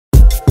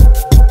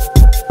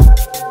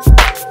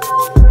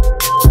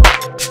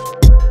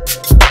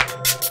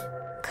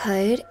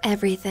Code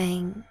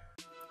everything.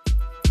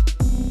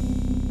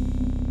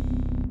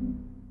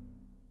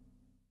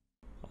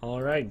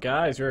 Alright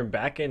guys, we're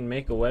back in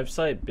Make a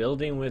Website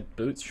building with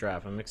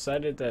Bootstrap. I'm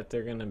excited that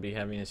they're going to be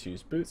having us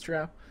use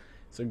Bootstrap.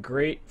 It's a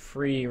great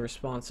free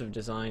responsive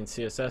design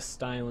CSS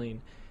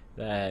styling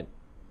that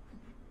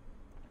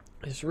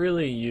is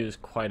really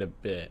used quite a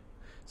bit.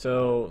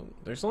 So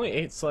there's only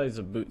 8 slides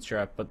of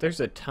Bootstrap, but there's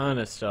a ton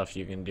of stuff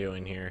you can do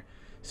in here.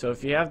 So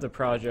if you have the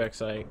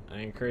projects, I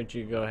encourage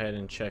you to go ahead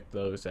and check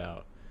those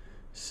out.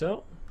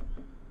 So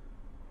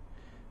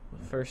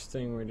the first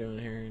thing we're doing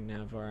here,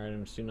 navbar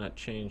items do not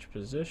change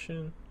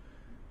position.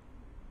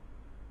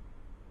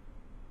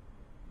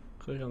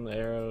 Click on the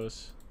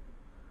arrows,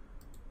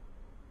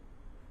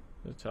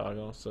 the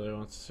toggle, so it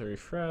wants to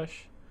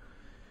refresh.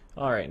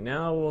 Alright,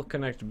 now we'll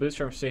connect to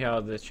Bootstrap and see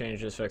how the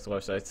changes affect the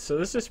website. So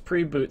this is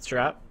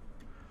pre-Bootstrap.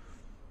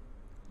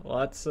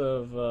 Lots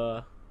of,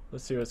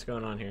 let's see what's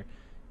going on here.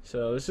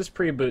 So this is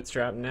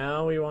pre-Bootstrap.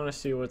 Now we want to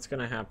see what's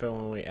going to happen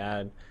when we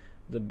add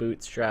the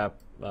Bootstrap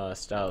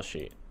style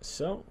sheet.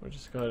 So we'll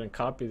just go ahead and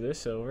copy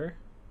this over.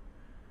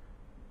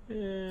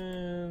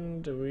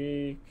 And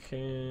we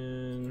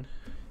can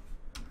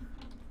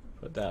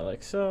put that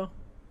like so.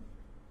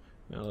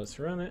 Now let's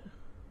run it.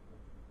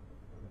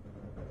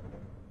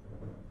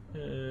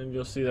 And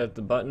you'll see that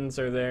the buttons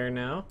are there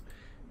now.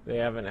 They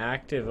have an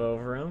active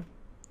over them.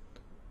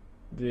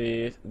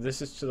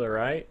 This is to the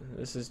right,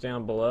 this is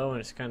down below, and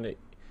it's kind of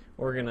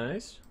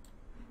organized.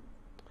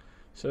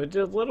 So it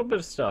did a little bit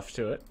of stuff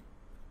to it.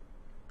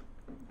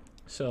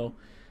 So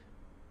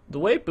the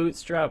way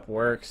Bootstrap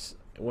works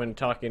when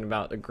talking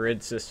about a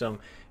grid system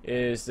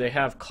is they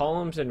have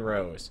columns and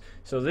rows.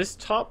 So this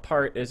top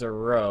part is a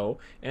row,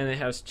 and it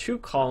has 2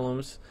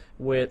 columns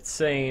with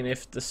saying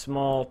if the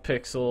small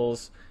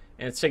pixels,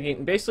 and it's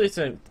taking, basically it's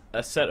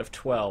a set of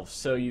 12,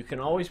 so you can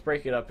always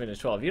break it up into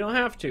 12. You don't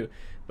have to,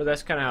 but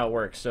that's kind of how it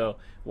works. So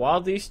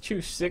while these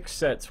 2 6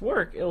 sets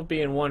work, it'll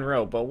be in one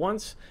row, but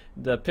once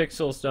the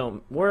pixels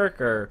don't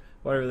work or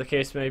whatever the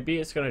case may be,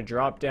 it's going to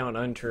drop down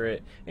under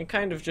it and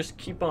kind of just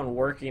keep on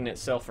working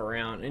itself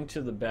around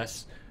into the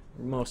best,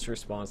 most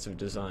responsive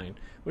design,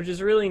 which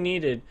is really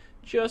needed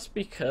just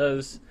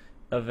because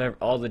of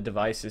all the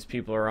devices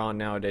people are on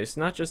nowadays.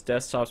 Not just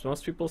desktops,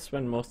 most people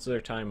spend most of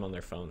their time on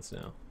their phones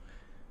now.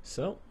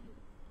 So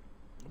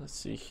let's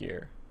see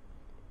here.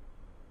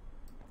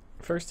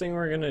 First thing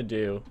we're going to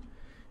do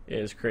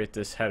is create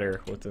this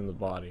header within the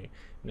body.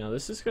 Now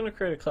this is going to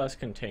create a class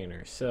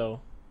container.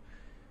 So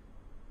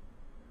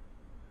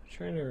I'm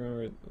trying to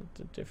remember what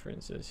the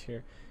difference is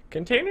here.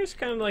 Container is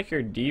kind of like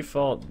your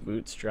default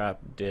Bootstrap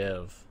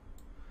div.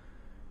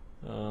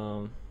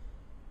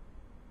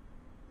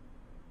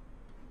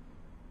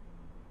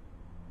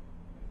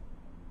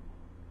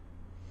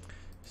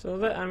 So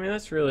that, I mean,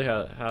 that's really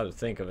how to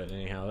think of it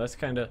anyhow. That's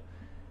kind of,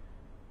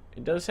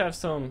 it does have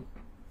some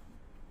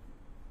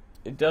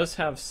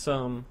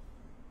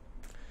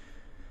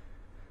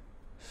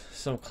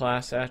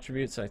class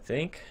attributes, I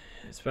think.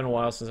 It's been a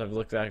while since I've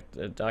looked at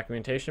the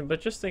documentation,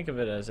 but just think of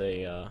it as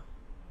a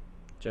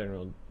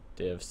general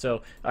div.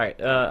 So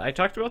alright, I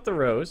talked about the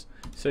rows.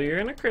 So you're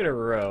going to create a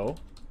row.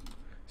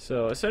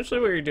 So essentially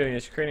what you're doing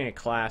is creating a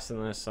class and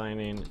then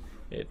assigning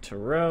it to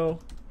row,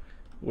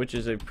 which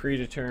is a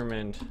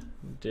predetermined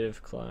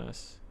div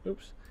class.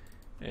 Oops.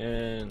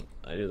 And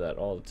I do that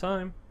all the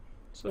time.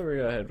 So we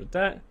go ahead with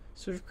that.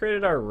 So we've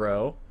created our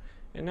row,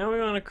 and now we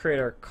want to create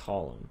our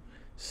column.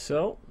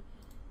 So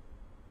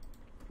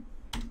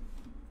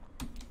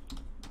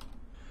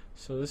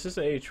this is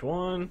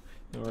H1,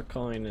 and we're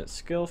calling it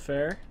skill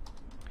fair.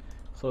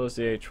 Close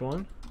the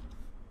H1.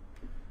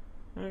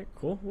 Alright,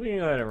 cool. We can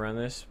go ahead and run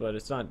this, but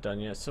it's not done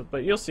yet. So,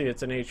 but you'll see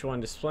it's an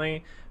H1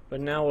 displaying. But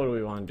now what do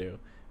we want to do?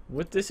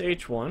 With this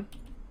H1,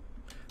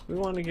 we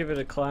want to give it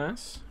a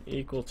class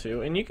equal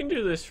to, and you can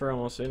do this for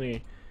almost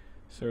any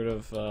sort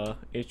of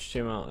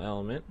HTML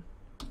element.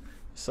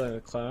 Assign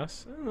a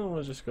class, and then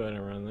we'll just go ahead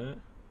and run that.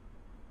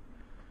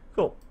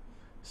 Cool.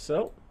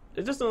 So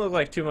it doesn't look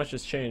like too much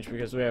has changed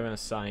because we haven't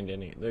assigned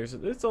any.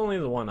 It's only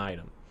the one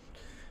item.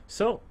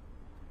 So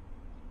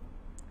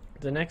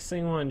the next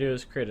thing we want to do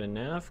is create a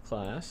nav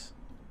class.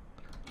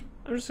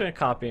 I'm just going to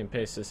copy and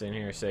paste this in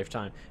here to save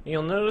time. And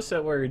you'll notice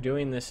that we're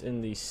doing this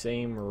in the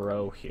same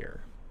row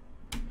here.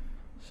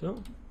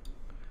 So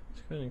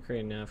let's go ahead and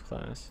create a nav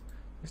class.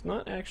 There's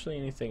not actually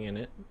anything in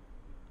it.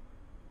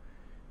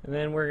 And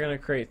then we're going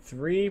to create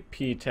 3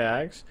 p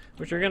tags,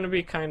 which are going to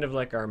be kind of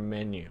like our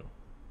menu.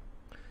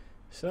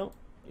 So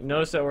you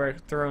notice that we're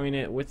throwing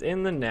it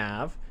within the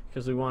nav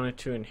because we wanted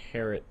to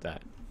inherit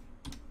that.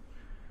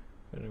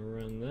 I'm going to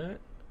run that.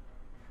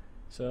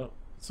 So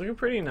it's looking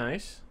pretty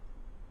nice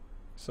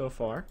so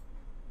far.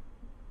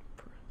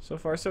 So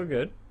far so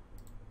good.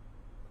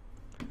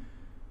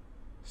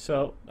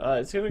 So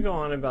it's going to go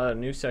on about a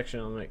new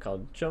section element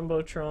called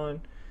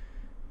Jumbotron.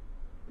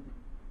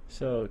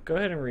 So go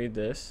ahead and read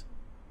this.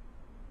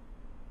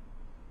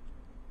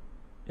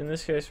 In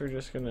this case, we're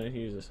just going to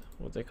use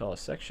what they call a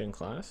section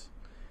class.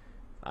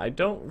 I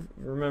don't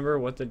remember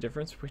what the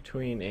difference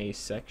between a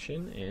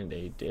section and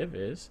a div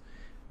is,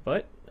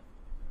 But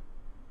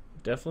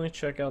definitely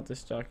check out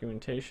this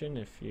documentation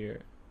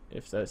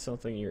if that's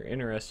something you're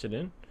interested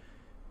in.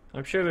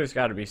 I'm sure there's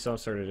got to be some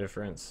sort of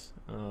difference.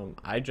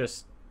 I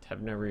just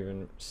have never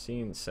even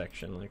seen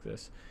section like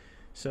this.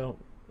 So,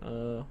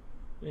 below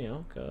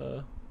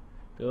the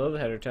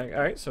header tag.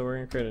 Alright, so we're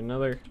going to create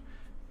another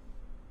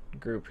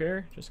group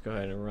here. Just go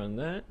ahead and run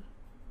that.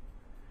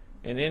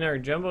 And in our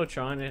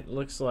Jumbotron, it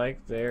looks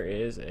like there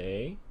is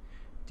a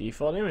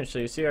default image. So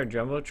you see our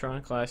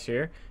Jumbotron class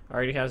here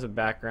already has a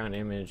background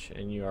image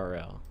and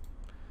URL.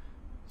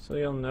 So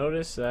you'll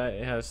notice that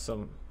it has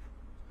some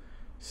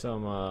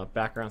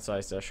background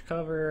size dash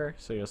cover,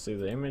 so you'll see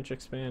the image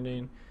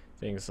expanding,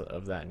 things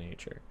of that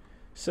nature.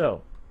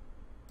 So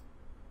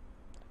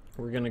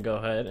we're going to go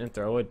ahead and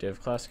throw a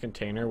div class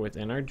container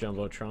within our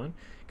Jumbotron.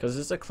 Because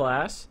it's a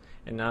class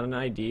and not an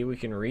ID, we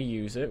can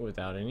reuse it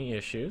without any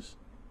issues.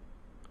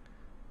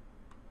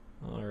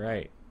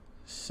 Alright,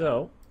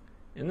 so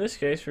in this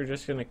case we're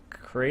just going to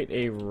create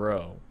a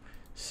row.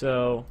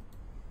 So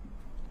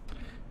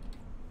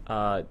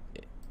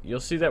you'll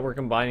see that we're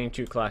combining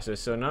two classes.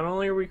 So not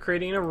only are we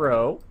creating a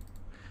row,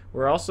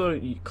 we're also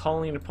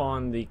calling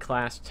upon the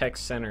class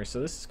text center. So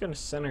this is going to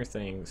center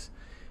things.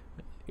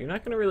 You're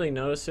not going to really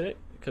notice it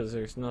because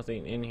there's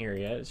nothing in here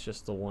yet. It's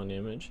just the one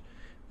image,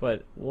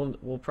 but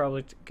we'll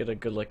probably get a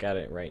good look at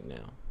it right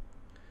now.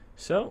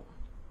 So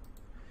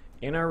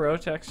in our row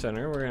text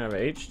center, we're going to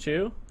have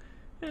H2,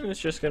 and it's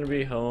just going to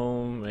be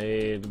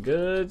homemade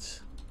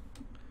goods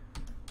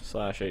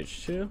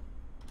 /H2,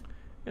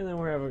 and then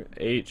we're having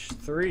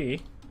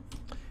H3,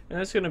 and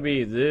that's going to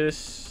be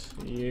this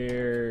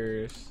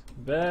year's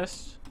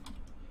best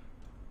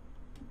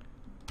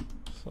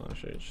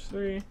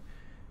 /H3,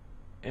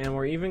 and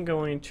we're even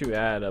going to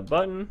add a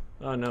button.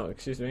 Oh no,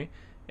 excuse me,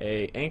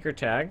 a anchor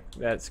tag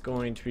that's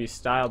going to be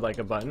styled like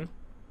a button.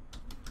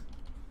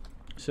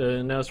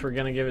 So notice we're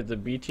going to give it the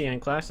BTN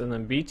class and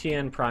then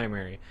BTN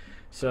primary.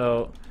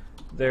 So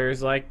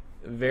there's like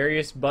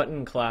various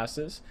button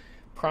classes.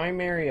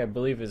 Primary, I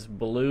believe, is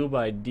blue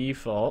by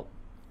default.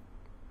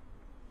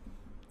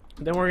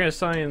 Then we're going to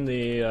assign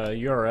the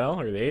URL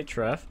or the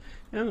href,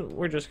 and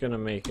we're just going to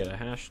make it a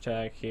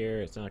hashtag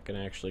here. It's not going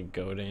to actually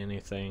go to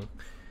anything.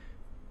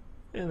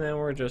 And then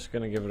we're just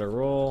going to give it a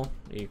role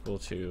equal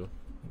to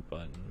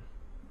button.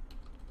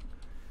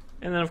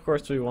 And then of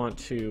course we want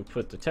to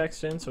put the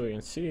text in so we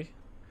can see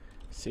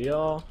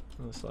all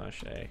and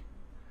 /a.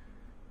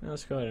 Now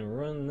let's go ahead and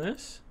run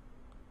this.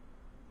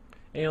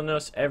 And you'll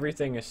notice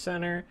everything is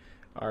center.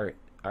 Our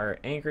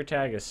anchor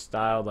tag is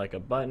styled like a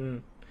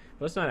button,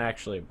 but it's not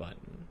actually a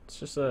button.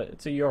 It's a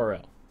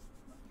URL.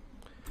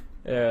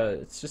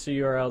 It's just a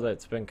URL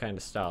that's been kind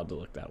of styled to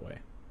look that way.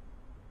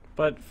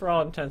 But for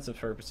all intents and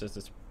purposes,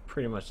 it's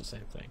pretty much the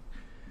same thing.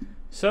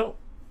 So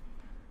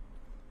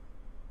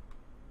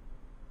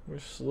we're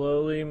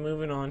slowly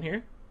moving on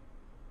here.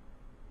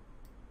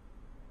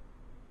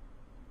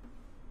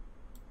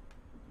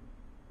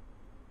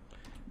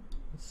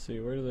 Let's see,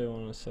 where do they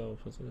want to set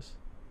up with this?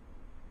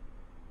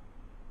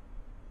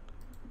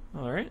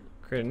 Alright,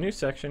 create a new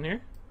section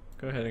here.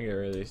 Go ahead and get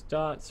rid of these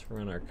dots,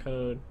 run our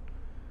code.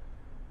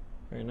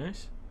 Very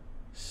nice.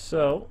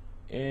 So,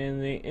 in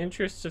the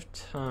interest of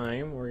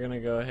time, we're going to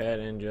go ahead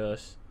and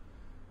just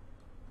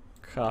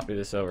copy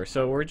this over.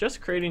 So we're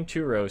just creating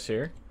two rows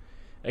here.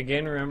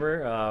 Again,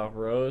 remember,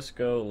 rows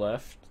go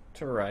left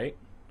to right,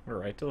 or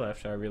right to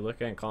left, however you look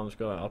at it, and columns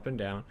go up and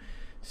down.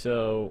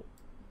 So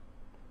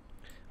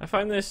I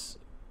find this,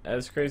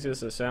 as crazy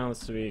as it sounds,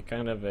 to be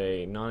kind of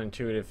a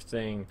non-intuitive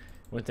thing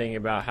when thinking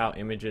about how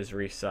images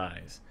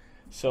resize.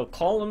 So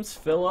columns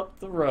fill up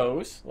the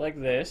rows like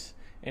this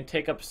and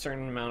take up a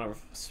certain amount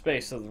of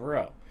space of the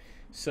row.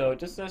 So it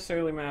doesn't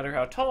necessarily matter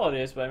how tall it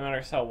is, but it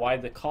matters how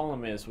wide the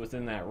column is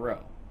within that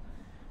row.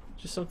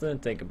 Just something to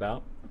think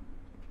about.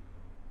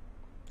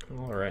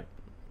 Alright,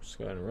 just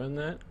go ahead and run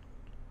that.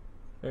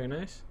 Very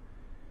nice.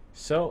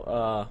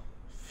 So,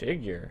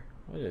 figure.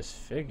 What is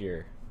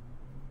figure?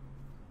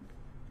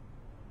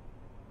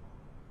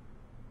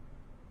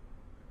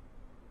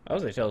 I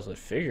was going to tell us what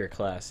figure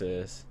class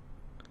is.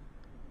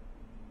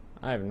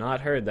 I have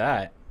not heard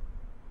that.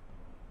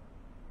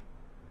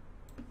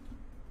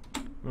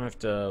 I'm going to have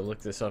to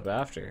look this up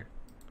after.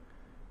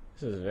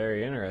 This is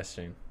very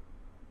interesting.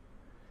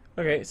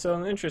 Okay, so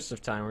in the interest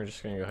of time, we're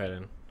just going to go ahead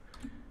and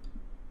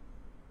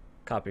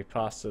copy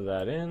pasta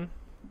that in.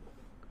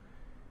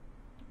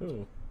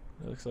 Ooh,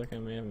 it looks like I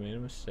may have made a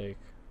mistake.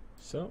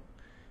 So,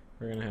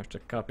 we're going to have to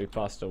copy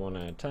pasta one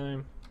at a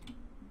time.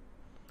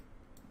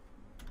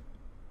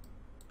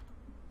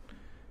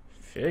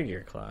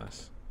 Figure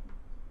class.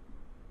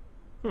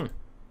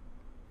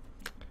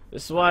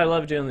 This is why I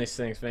love doing these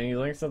things, man. You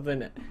learn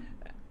something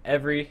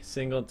every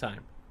single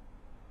time.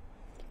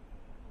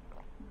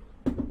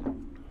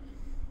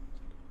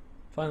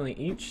 Finally,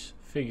 each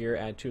figure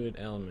add two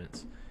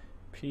elements.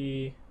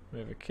 P, we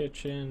have a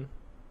kitchen,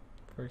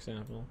 for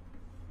example.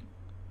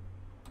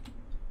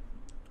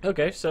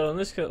 Okay, so in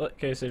this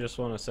case, they just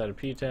want to set a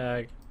P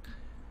tag,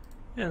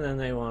 and then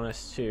they want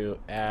us to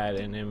add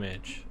an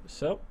image.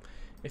 So,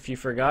 if you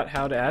forgot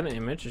how to add an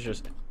image, it's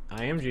just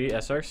img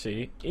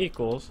src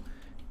equals,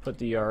 put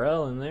the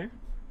URL in there.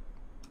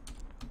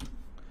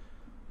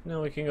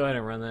 Now we can go ahead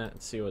and run that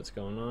and see what's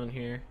going on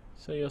here.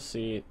 So you'll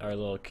see our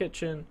little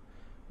kitchen.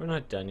 We're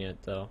not done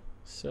yet though.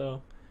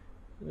 So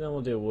then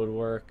we'll do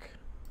woodwork.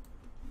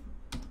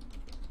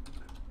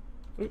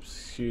 Oops,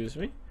 excuse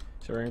me.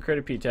 So we're gonna create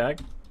a p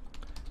tag,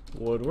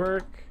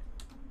 woodwork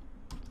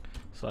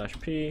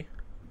 /p,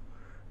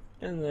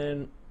 and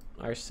then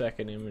our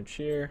second image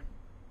here.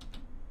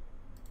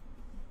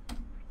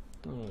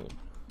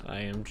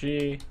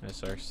 img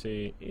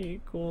src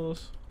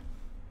equals.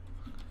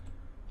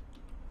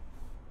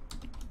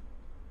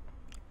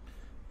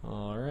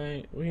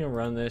 Alright, we can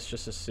run this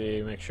just to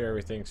see, make sure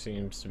everything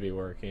seems to be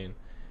working.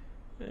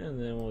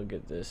 And then we'll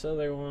get this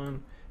other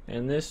one.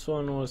 And this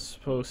one was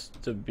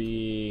supposed to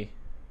be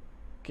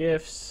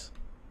gifts.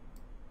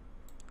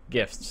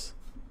 Gifts.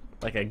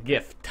 Like a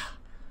gift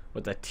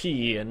with a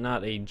T and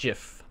not a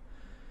GIF.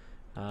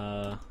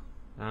 I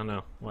don't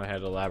know why I had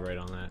to elaborate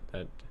on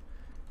that.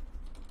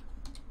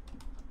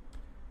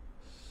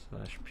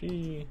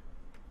 /p,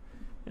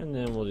 and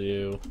then we'll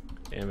do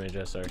image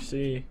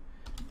src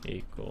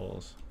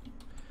equals.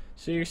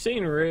 So you're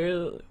seeing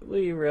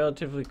really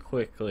relatively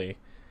quickly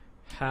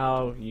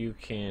how you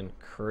can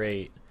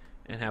create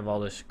and have all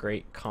this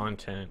great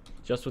content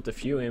just with a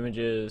few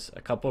images,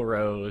 a couple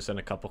rows, and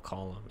a couple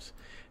columns.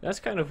 That's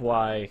kind of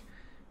why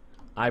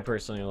I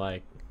personally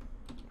like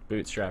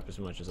Bootstrap as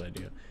much as I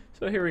do.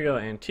 So here we go,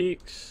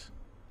 antiques.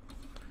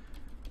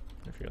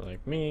 If you're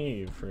like me,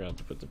 you forgot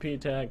to put the p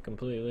tag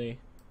completely.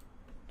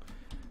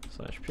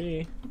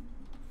 /p,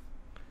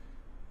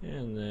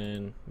 and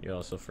then you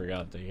also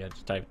forgot that you had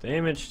to type the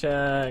image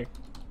tag.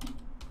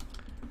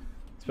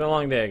 It's been a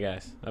long day,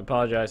 guys. I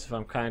apologize if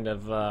I'm kind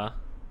of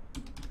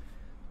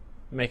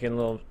making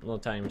little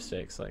tiny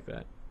mistakes like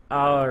that.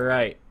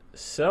 Alright,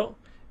 so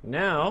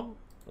now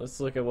let's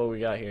look at what we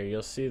got here.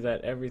 You'll see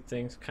that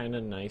everything's kind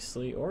of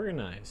nicely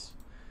organized.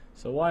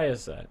 So why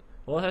is that?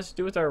 Well, it has to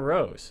do with our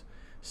rows.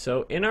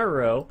 So in our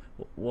row,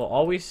 we'll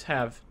always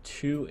have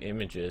 2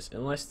 images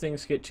unless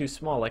things get too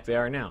small like they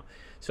are now.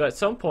 So at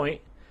some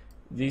point,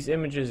 these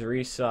images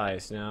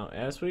resize. Now,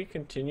 as we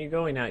continue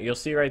going out, you'll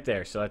see right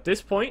there. So at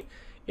this point,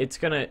 it's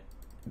going to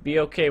be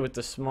okay with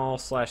the small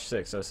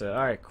 /6. So I said,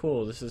 all right,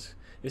 cool. This is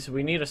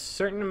we need a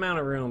certain amount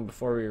of room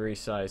before we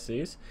resize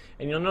these.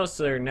 And you'll notice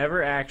they're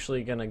never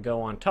actually going to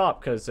go on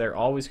top because they're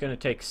always going to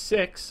take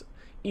 6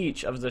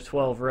 each of the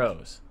 12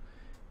 rows.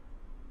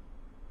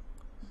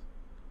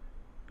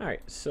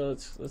 Alright, so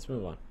let's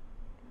move on.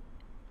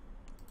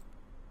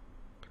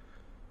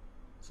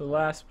 So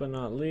last but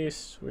not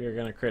least, we are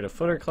going to create a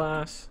footer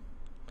class.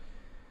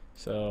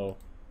 So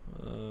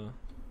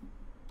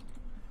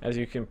as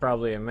you can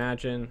probably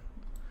imagine,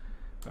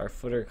 our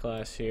footer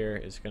class here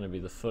is going to be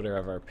the footer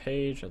of our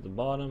page at the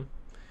bottom.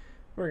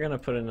 We're going to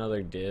put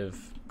another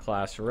div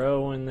class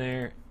row in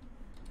there.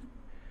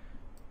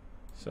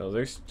 So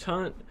there's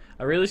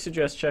I really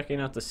suggest checking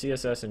out the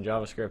CSS and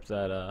JavaScript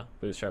that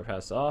Bootstrap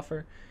has to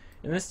offer.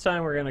 And this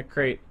time we're going to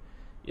create,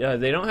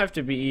 they don't have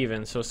to be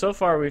even. So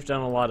far we've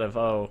done a lot of,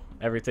 oh,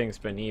 everything's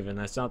been even.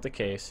 That's not the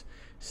case.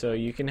 So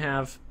you can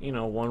have, you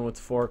know, one with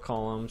 4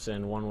 columns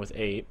and one with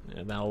 8,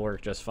 and that'll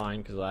work just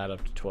fine because it'll add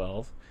up to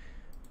 12.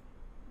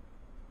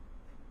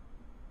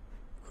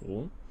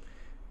 Cool.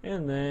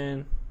 And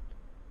then,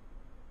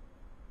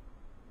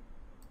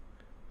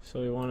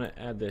 so we want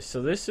to add this.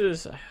 So this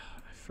is, I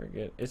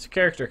forget, it's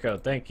character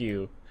code. Thank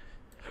you,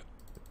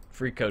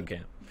 Free Code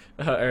Camp.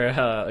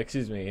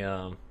 Excuse me,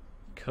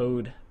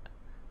 Code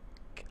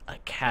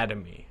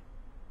Academy.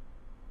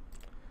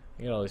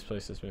 I get all these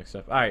places mixed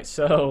up. Alright,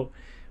 so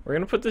we're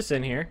going to put this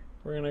in here.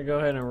 We're going to go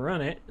ahead and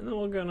run it, and then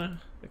we're going to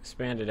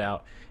expand it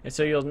out. And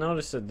so you'll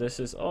notice that this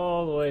is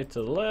all the way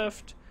to the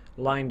left,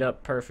 lined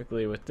up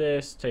perfectly with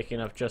this,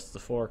 taking up just the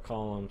 4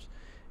 columns.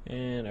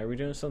 And are we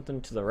doing something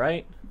to the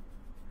right?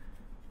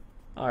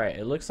 Alright,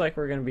 it looks like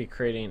we're going to be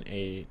creating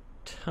a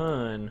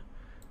ton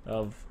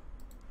of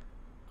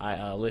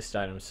list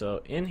items.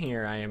 So in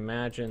here, I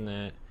imagine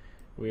that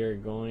we are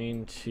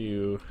going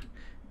to,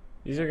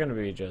 these are going to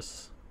be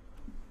just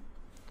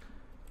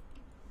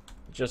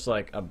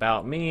like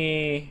about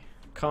me,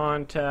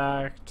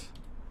 contact.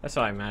 That's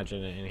how I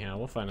imagine it anyhow.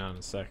 We'll find out in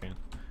a second.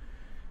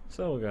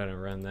 So we'll go ahead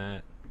and run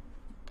that.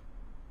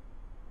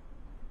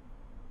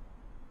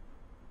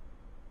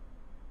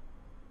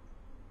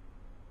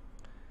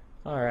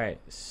 Alright,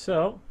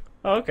 so,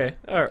 oh, okay,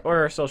 or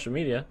our social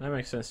media, that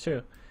makes sense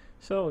too.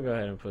 So we'll go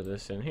ahead and put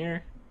this in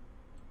here.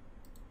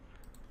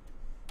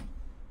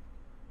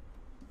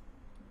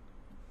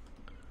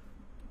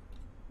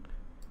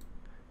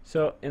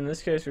 So in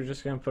this case, we're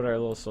just going to put our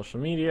little social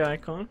media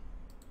icon.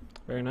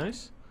 Very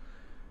nice.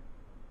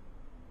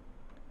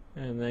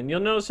 And then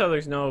you'll notice how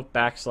there's no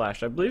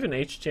backslash. I believe in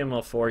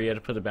HTML4 you had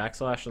to put a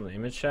backslash on the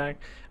image tag.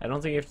 I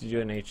don't think you have to do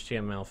it in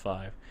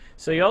HTML5.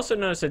 So you also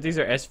notice that these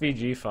are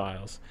SVG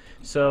files.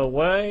 So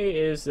why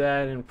is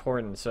that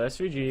important? So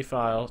SVG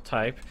file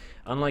type,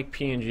 unlike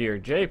PNG or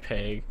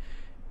JPEG,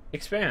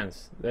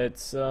 expands.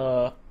 That's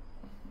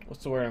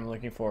what's the word I'm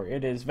looking for?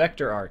 It is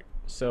vector art.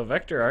 So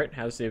vector art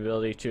has the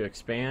ability to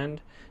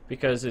expand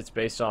because it's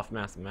based off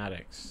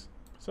mathematics.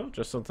 So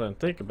just something to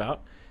think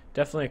about.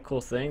 Definitely a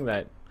cool thing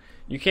that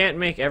you can't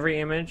make every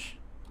image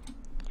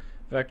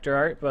vector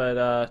art,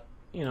 but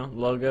you know,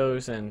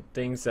 logos and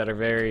things that are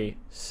very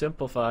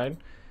simplified,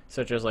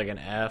 such as like an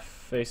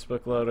F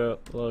Facebook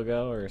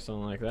logo or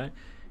something like that,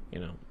 you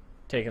know,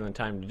 taking the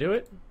time to do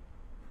it.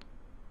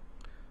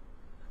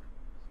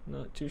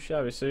 Not too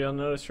shabby. So you'll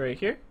notice right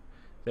here,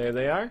 there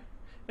they are,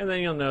 and then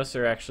you'll notice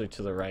they're actually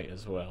to the right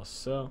as well,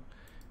 so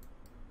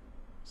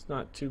it's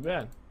not too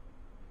bad.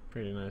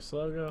 Pretty nice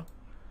logo.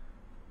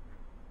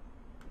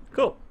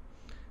 Cool.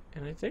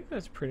 And I think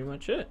that's pretty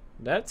much it.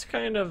 That's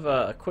kind of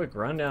a quick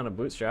rundown of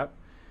Bootstrap.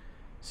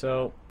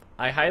 So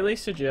I highly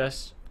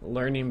suggest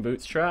learning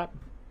Bootstrap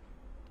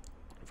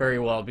very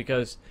well,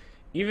 because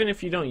even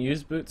if you don't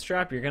use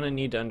Bootstrap, you're going to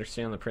need to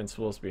understand the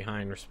principles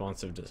behind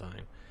responsive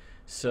design.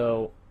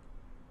 So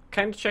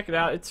kind of check it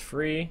out. It's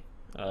free.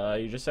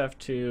 You just have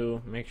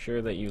to make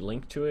sure that you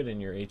link to it in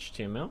your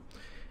HTML.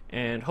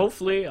 And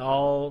hopefully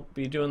I'll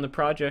be doing the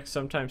project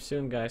sometime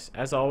soon, guys.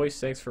 As always,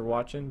 thanks for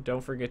watching.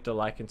 Don't forget to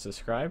like and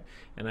subscribe,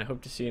 and I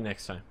hope to see you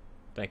next time.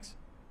 Thanks.